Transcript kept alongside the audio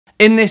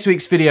In this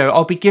week's video,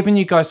 I'll be giving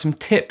you guys some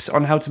tips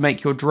on how to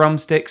make your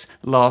drumsticks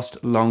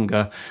last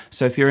longer.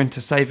 So if you're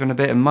into saving a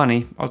bit of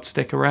money, I'd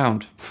stick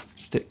around.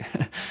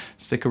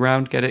 Stick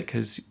around, get it?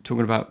 Because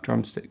talking about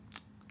drumstick.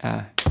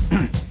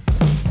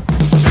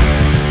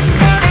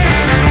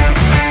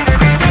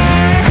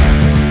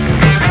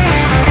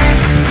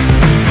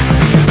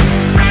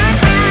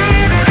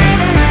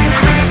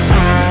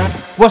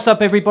 What's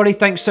up everybody,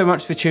 thanks so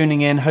much for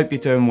tuning in, hope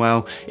you're doing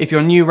well. If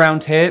you're new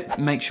around here,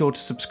 make sure to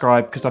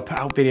subscribe because I put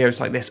out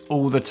videos like this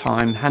all the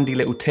time, handy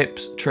little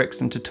tips,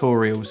 tricks and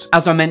tutorials.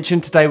 As I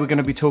mentioned, today we're going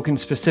to be talking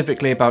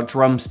specifically about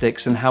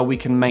drumsticks and how we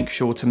can make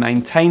sure to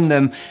maintain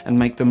them and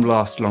make them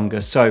last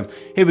longer. So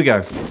here we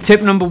go.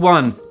 Tip number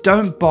one,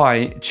 don't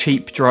buy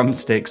cheap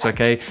drumsticks,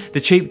 okay? The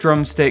cheap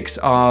drumsticks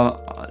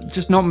are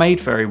just not made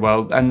very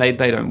well and they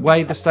don't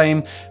weigh the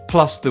same,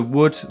 plus the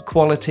wood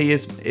quality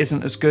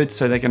isn't as good,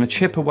 so they're going to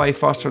chip away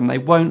faster and they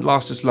won't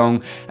last as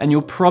long, and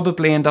you'll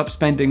probably end up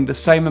spending the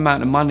same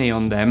amount of money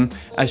on them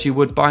as you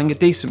would buying a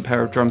decent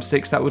pair of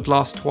drumsticks that would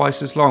last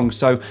twice as long.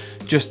 So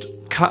just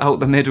cut out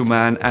the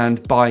middleman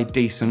and buy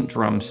decent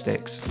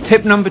drumsticks.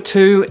 Tip number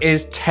two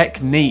is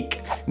technique.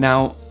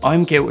 Now,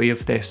 I'm guilty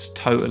of this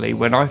totally.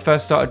 When I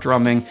first started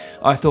drumming,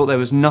 I thought there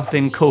was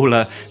nothing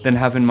cooler than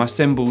having my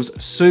cymbals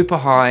super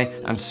high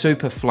and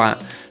super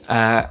flat.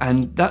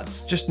 And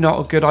that's just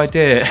not a good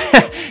idea.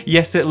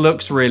 Yes, it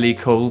looks really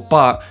cool,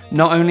 but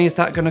not only is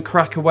that going to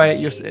crack away at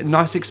your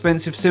nice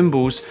expensive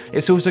cymbals,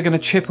 it's also going to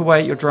chip away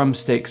at your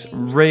drumsticks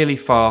really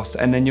fast,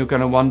 and then you're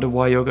going to wonder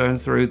why you're going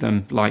through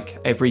them like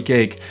every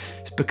gig.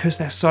 It's because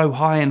they're so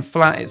high and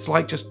flat, it's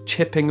like just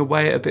chipping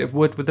away at a bit of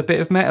wood with a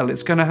bit of metal.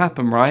 It's going to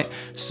happen, right?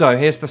 So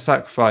here's the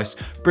sacrifice.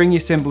 Bring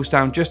your cymbals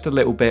down just a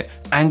little bit,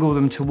 angle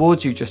them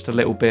towards you just a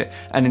little bit,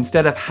 and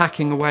instead of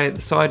hacking away at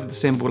the side of the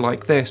cymbal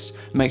like this,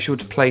 make sure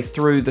to play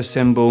through the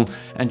cymbal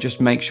and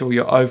just make sure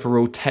your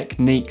overall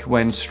technique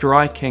when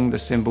striking the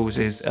cymbals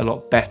is a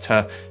lot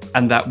better,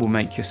 and that will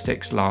make your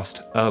sticks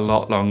last a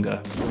lot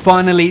longer.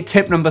 Finally,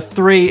 tip number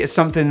three is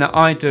something that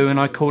I do, and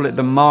I call it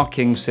the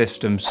marking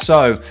system.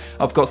 So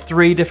I've got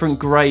three different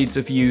grades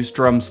of used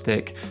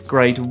drumstick.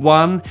 Grade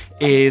one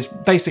is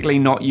basically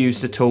not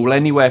used at all,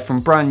 anywhere from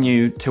brand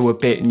new to a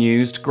bit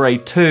used.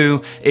 Grade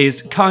two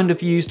is kind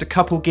of used a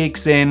couple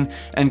gigs in,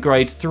 and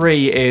grade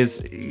three is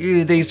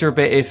these are a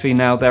bit iffy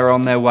now, they're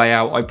on their way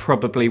out, I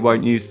probably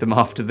won't use them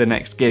after the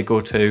next gig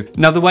or two.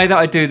 Now the way that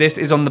I do this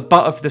is on the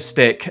butt of the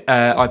stick,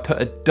 I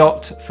put a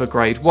dot for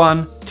grade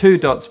one, 2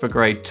 dots for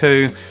grade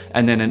 2,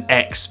 and then an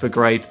X for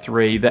grade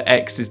 3. The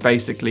X is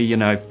basically, you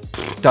know,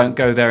 don't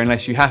go there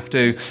unless you have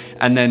to.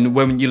 And then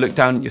when you look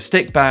down at your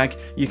stick bag,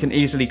 you can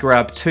easily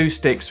grab 2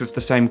 sticks with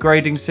the same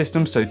grading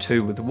system, so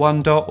 2 with 1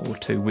 dot or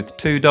 2 with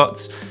 2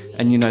 dots,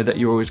 and you know that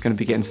you're always going to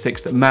be getting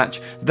sticks that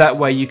match. That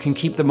way you can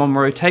keep them on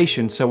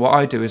rotation. So what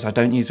I do is I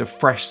don't use a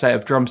fresh set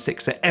of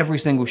drumsticks at every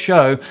single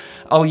show.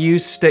 I'll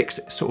use sticks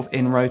sort of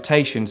in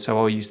rotation, so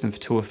I'll use them for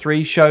 2 or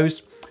 3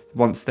 shows.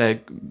 Once they're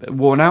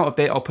worn out a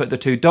bit, I'll put the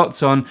 2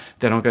 dots on,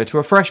 then I'll go to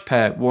a fresh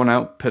pair, worn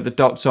out, put the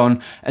dots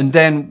on, and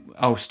then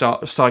I'll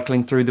start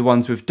cycling through the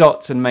ones with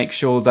dots and make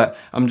sure that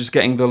I'm just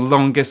getting the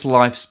longest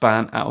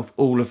lifespan out of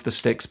all of the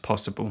sticks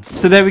possible.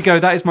 So there we go,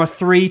 that is my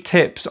 3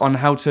 tips on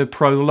how to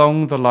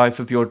prolong the life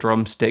of your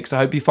drumsticks. I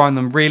hope you find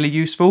them really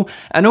useful,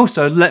 and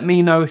also let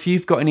me know if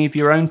you've got any of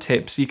your own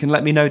tips. You can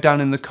let me know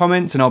down in the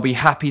comments and I'll be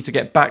happy to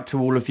get back to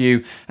all of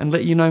you and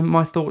let you know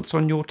my thoughts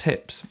on your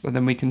tips, and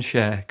then we can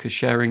share, because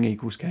sharing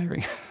equals caring.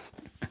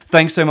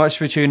 Thanks so much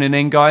for tuning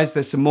in, guys.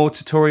 There's some more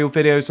tutorial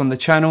videos on the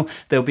channel.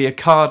 There'll be a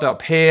card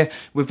up here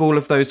with all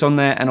of those on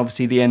there, and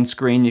obviously the end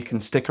screen. You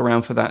can stick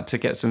around for that to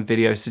get some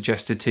videos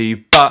suggested to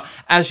you. But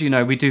as you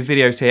know, we do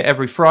videos here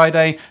every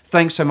Friday.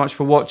 Thanks so much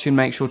for watching.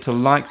 Make sure to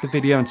like the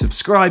video and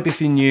subscribe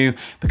if you're new,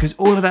 because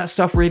all of that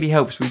stuff really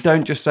helps. We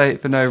don't just say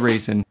it for no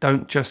reason.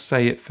 Don't just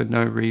say it for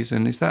no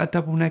reason. Is that a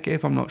double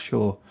negative? I'm not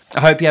sure.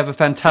 I hope you have a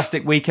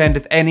fantastic weekend.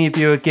 If any of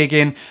you are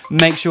gigging,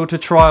 make sure to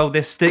trial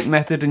this stick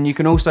method, and you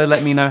can also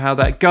let me know how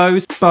that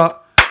goes.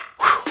 But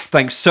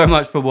thanks so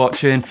much for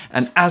watching,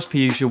 and as per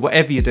usual,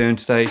 whatever you're doing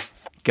today,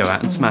 go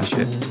out and smash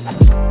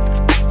it.